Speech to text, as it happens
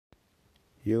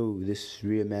Yo, this is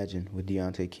Reimagine with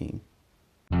Deontay King.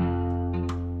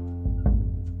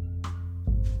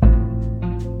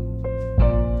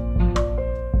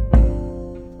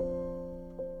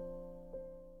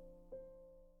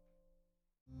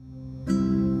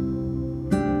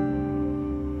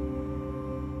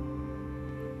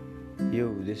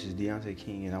 Yo, this is Deontay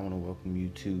King, and I want to welcome you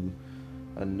to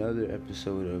another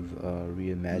episode of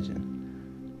Reimagine.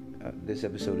 This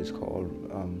episode is called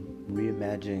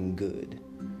Reimagine Good.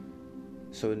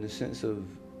 So in the sense of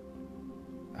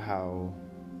how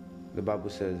the Bible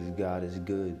says God is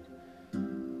good,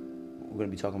 we're going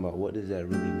to be talking about what does that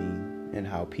really mean and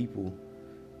how people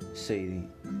say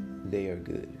they are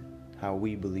good, how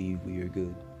we believe we are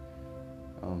good,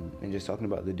 and just talking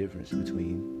about the difference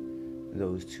between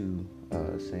those two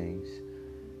sayings.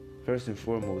 First and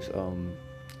foremost,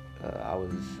 I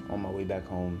was on my way back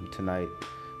home tonight.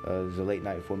 It was a late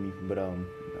night for me, but I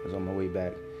was on my way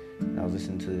back, and I was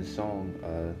listening to this song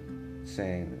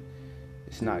saying,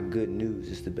 it's not good news,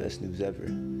 it's the best news ever.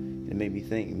 And it made me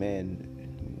think, man,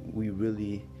 we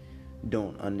really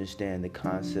don't understand the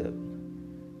concept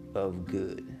of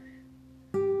good.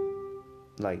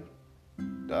 Like,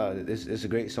 it's a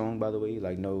great song, by the way.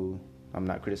 Like, no, I'm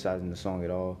not criticizing the song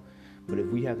at all. But if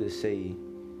we have to say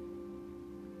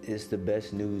it's the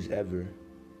best news ever,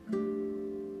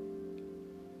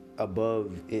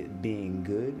 above it being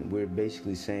good, we're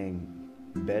basically saying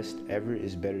best ever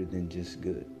is better than just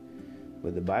good.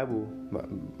 But the Bible,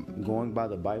 going by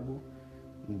the Bible,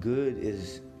 good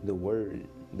is the word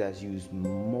that's used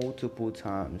multiple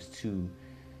times to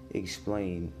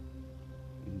explain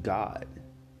God.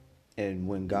 And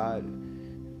when God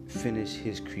finished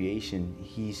his creation,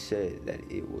 he said that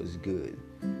it was good.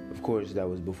 Of course, that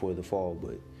was before the fall,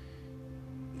 but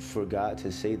for God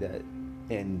to say that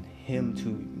and him to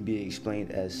be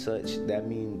explained as such, that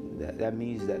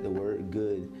means that the word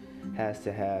good has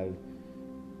to have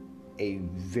a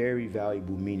very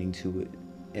valuable meaning to it.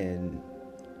 And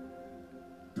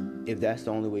if that's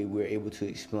the only way we're able to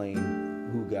explain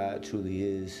who God truly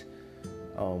is,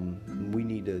 we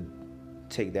need to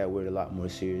take that word a lot more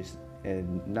serious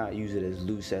and not use it as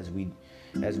loose as we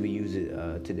use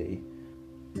it today.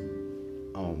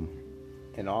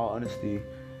 In all honesty,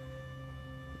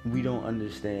 we don't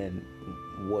understand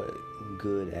what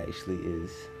good actually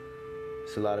is.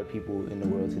 There's a lot of people in the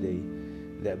world today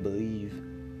that believe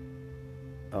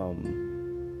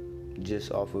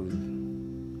just off of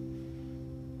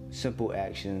simple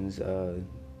actions,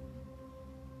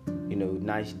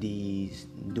 nice deeds,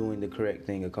 doing the correct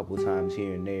thing a couple times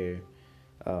here and there,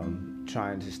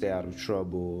 trying to stay out of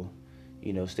trouble,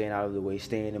 staying out of the way,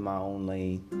 staying in my own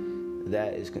lane,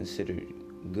 that is considered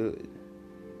good.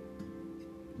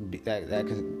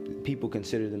 People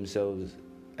consider themselves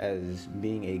as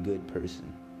being a good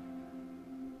person.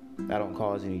 I don't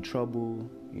cause any trouble,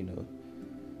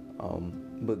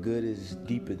 but good is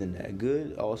deeper than that.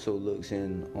 Good also looks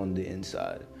in on the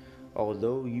inside.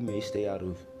 Although you may stay out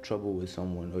of trouble with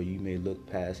someone or you may look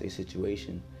past a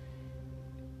situation,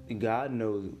 God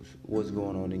knows what's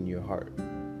going on in your heart.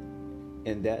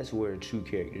 And that's where true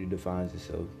character defines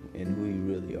itself and who you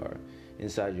really are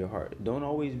inside your heart. Don't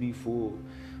always be fooled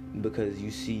because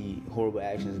you see horrible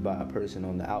actions by a person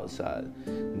on the outside.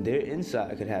 Their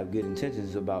inside could have good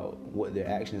intentions about what their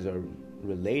actions are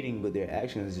relating, but their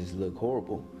actions just look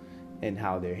horrible in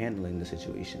how they're handling the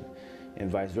situation.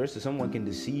 And vice versa, someone can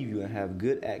deceive you and have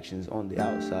good actions on the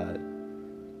outside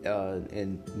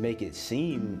and make it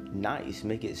seem nice,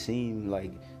 make it seem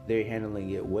like they're handling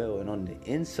it well, and on the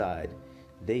inside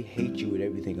they hate you with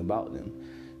everything about them.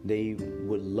 They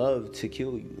would love to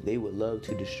kill you. They would love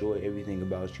to destroy everything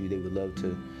about you. They would love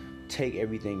to take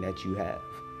everything that you have.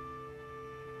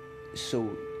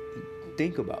 So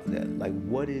think about that. Like,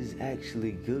 what is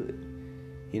actually good?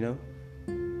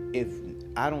 If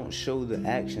I don't show the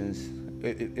actions,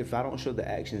 if I don't show the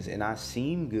actions and I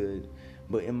seem good,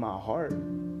 but in my heart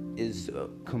is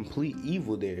complete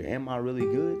evil there, am I really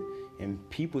good? And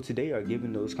people today are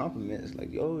giving those compliments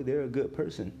like, oh, they're a good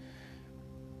person.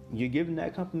 You're giving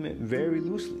that compliment very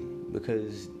loosely,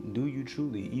 because do you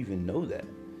truly even know that?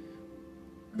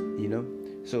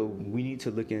 So we need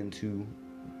to look into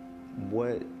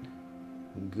what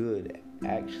good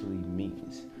actually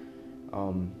means.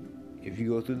 If you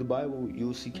go through the Bible,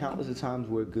 you'll see countless of times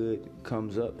where good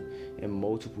comes up in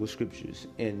multiple scriptures,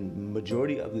 and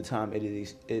majority of the time it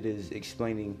is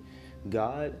explaining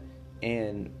God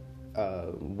and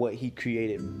what he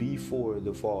created before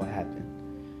the fall happened.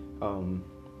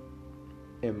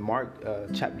 In Mark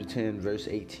chapter 10, verse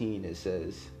 18, it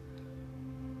says,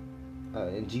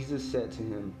 and Jesus said to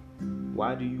him,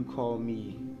 "Why do you call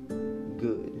me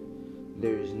good?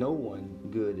 There is no one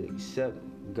good except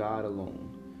God alone.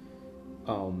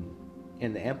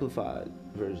 In the Amplified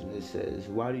version, it says,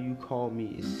 "Why do you call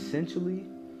me essentially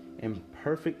and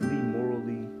perfectly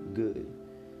morally good?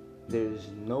 There's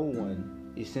no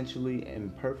one essentially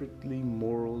and perfectly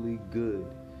morally good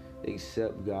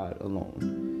except God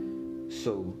alone."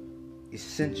 So,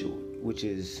 essential, which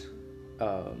is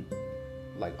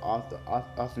like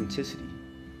authenticity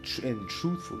and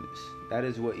truthfulness. That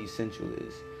is what essential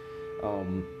is.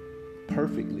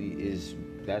 Perfectly is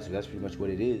that's pretty much what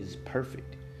it is.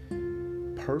 Perfect.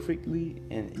 Perfectly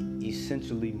and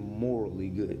essentially morally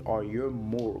good. Are your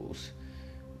morals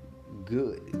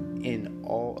good in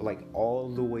all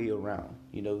the way around?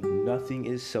 Nothing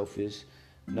is selfish,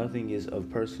 nothing is of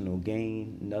personal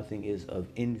gain, nothing is of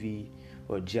envy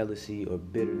or jealousy or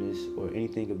bitterness or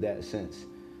anything of that sense,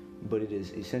 but it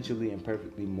is essentially and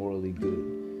perfectly morally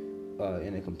good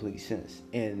in a complete sense.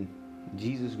 And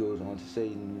Jesus goes on to say,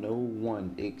 no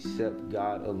one except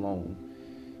God alone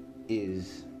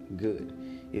is good.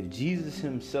 If Jesus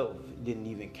himself didn't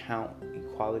even count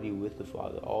equality with the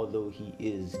Father, although he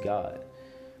is God,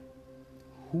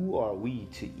 who are we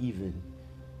to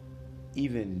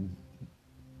even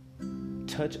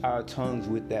touch our tongues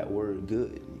with that word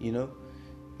good?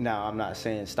 Now, I'm not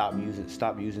saying stop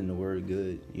using the word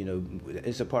good.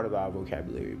 It's a part of our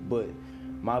vocabulary, but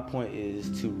my point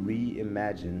is to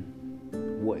reimagine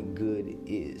what good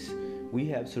is. We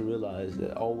have to realize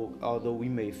that although we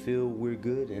may feel we're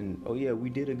good and we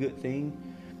did a good thing,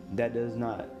 that does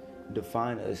not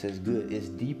define us as good. It's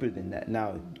deeper than that.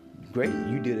 Now, great,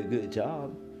 you did a good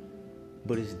job,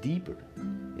 but it's deeper.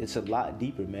 It's a lot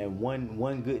deeper, man.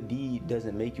 One good deed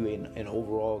doesn't make you an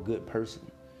overall good person.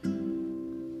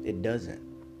 It doesn't.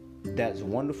 That's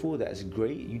wonderful. That's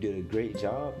great. You did a great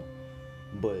job,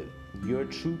 but your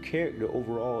true character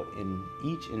overall in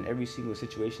each and every single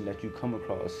situation that you come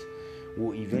across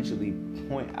will eventually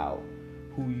point out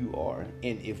who you are.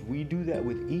 And if we do that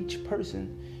with each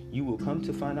person, you will come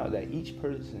to find out that each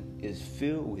person is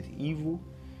filled with evil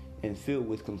and filled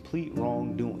with complete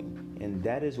wrongdoing. And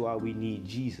that is why we need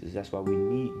Jesus. That's why we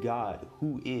need God,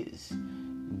 who is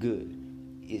good,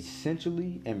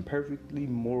 essentially and perfectly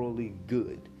morally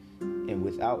good. And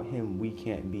without him, we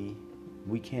can't be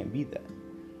that.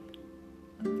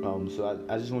 So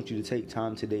I just want you to take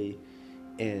time today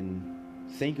and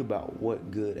think about what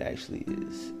good actually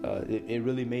is. It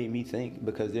really made me think,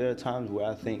 because there are times where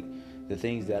I think the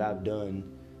things that I've done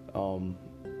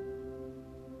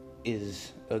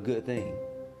is a good thing.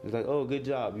 It's like, oh, good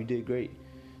job, you did great,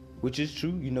 which is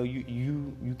true.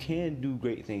 You can do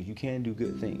great things, you can do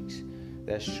good things.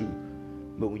 That's true.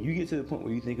 But when you get to the point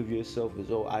where you think of yourself as,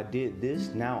 oh, I did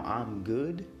this, now I'm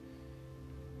good,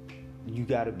 you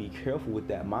got to be careful with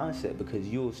that mindset, because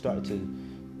you'll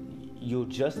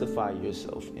justify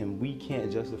yourself, and we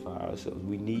can't justify ourselves.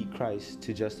 We need Christ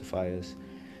to justify us.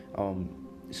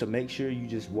 So make sure you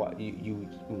just you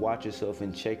watch yourself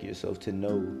and check yourself to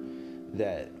know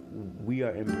that we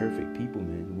are imperfect people,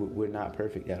 man. We're not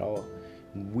perfect at all.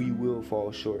 We will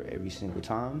fall short every single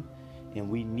time, and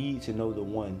we need to know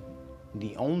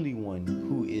the only one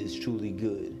who is truly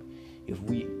good, if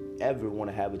we ever want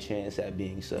to have a chance at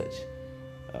being such.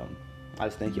 I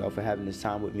just thank y'all for having this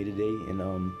time with me today, and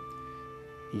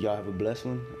y'all have a blessed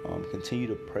one. Continue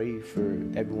to pray for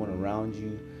everyone around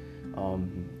you,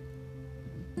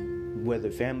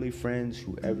 whether family, friends,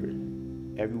 whoever,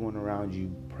 everyone around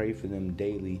you. Pray for them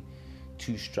daily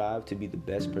to strive to be the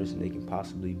best person they can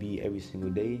possibly be every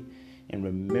single day. And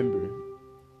remember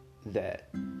that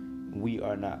we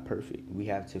are not perfect. We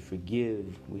have to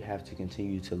forgive. We have to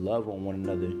continue to love on one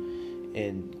another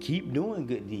and keep doing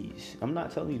good deeds. I'm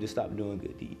not telling you to stop doing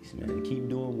good deeds, man. Keep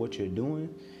doing what you're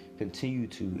doing. Continue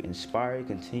to inspire,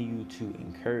 continue to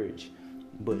encourage,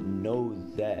 but know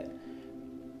that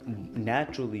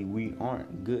naturally we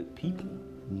aren't good people.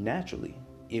 Naturally.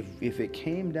 If it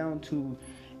came down to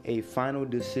a final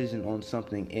decision on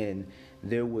something, and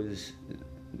there was,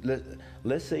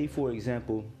 let's say, for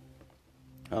example,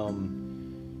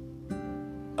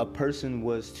 a person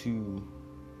was to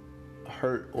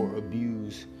hurt or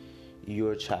abuse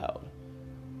your child,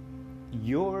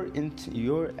 your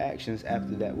actions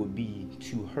after that would be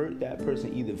to hurt that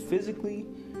person, either physically,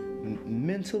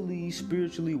 mentally,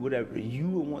 spiritually, whatever. You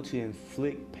would want to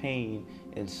inflict pain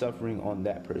and suffering on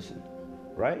that person,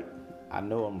 right? I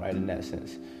know I'm right in that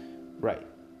sense, right?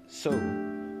 So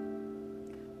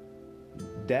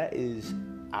that is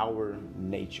our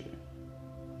nature.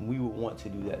 We would want to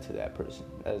do that to that person.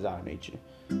 That is our nature.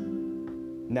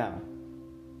 Now,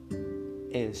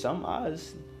 in some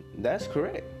eyes, that's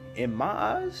correct. In my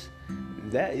eyes,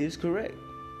 that is correct.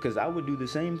 Because I would do the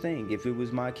same thing if it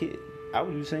was my kid. I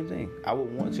would do the same thing. I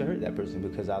would want to hurt that person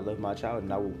because I love my child,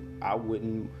 and I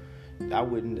wouldn't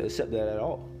accept that at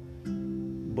all.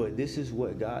 But this is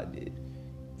what God did.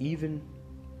 Even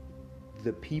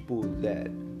the people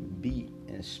that beat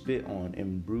and spit on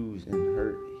and bruised and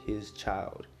hurt his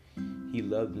child, he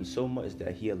loved them so much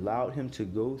that he allowed him to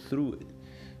go through it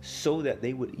so that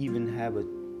they would even have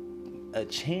a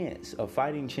chance, a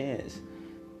fighting chance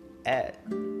at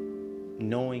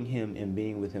knowing him and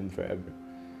being with him forever.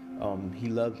 He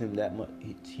loved him that much.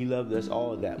 He loved us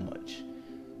all that much.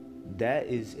 That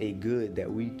is a good that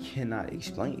we cannot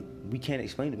explain. We can't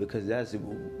explain it because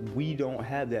we don't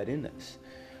have that in us.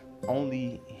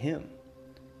 Only him.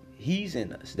 He's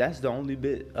in us. That's the only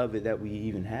bit of it that we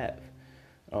even have.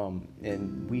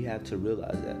 And we have to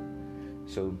realize that.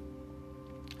 So,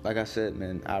 like I said,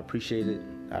 man, I appreciate it.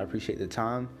 I appreciate the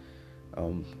time.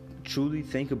 Truly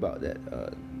think about that.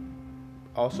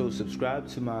 Also, subscribe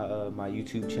to my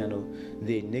YouTube channel.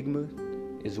 The Enigma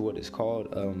is what it's called.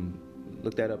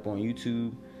 Look that up on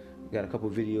YouTube. Got a couple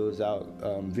videos out.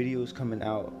 Videos coming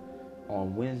out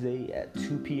on Wednesday at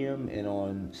 2 p.m. and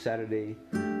on Saturday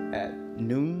at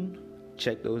noon.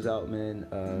 Check those out, man.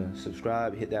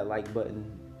 Subscribe, hit that like button,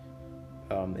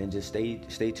 and just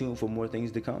stay tuned for more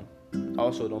things to come.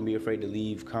 Also, don't be afraid to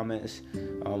leave comments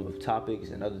of topics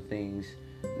and other things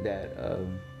that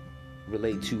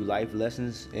relate to life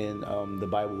lessons in the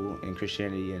Bible and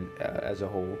Christianity and as a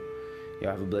whole.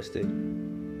 Y'all have a blessed day.